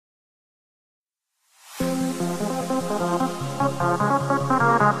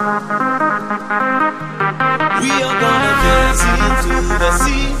We are gonna dance into the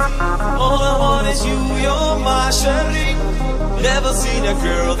sea. All I want is you, you're my Chérie. Never seen a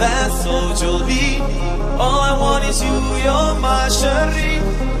girl that's so jolly. All I want is you, you're my Chérie,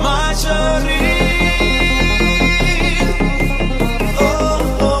 my Chérie.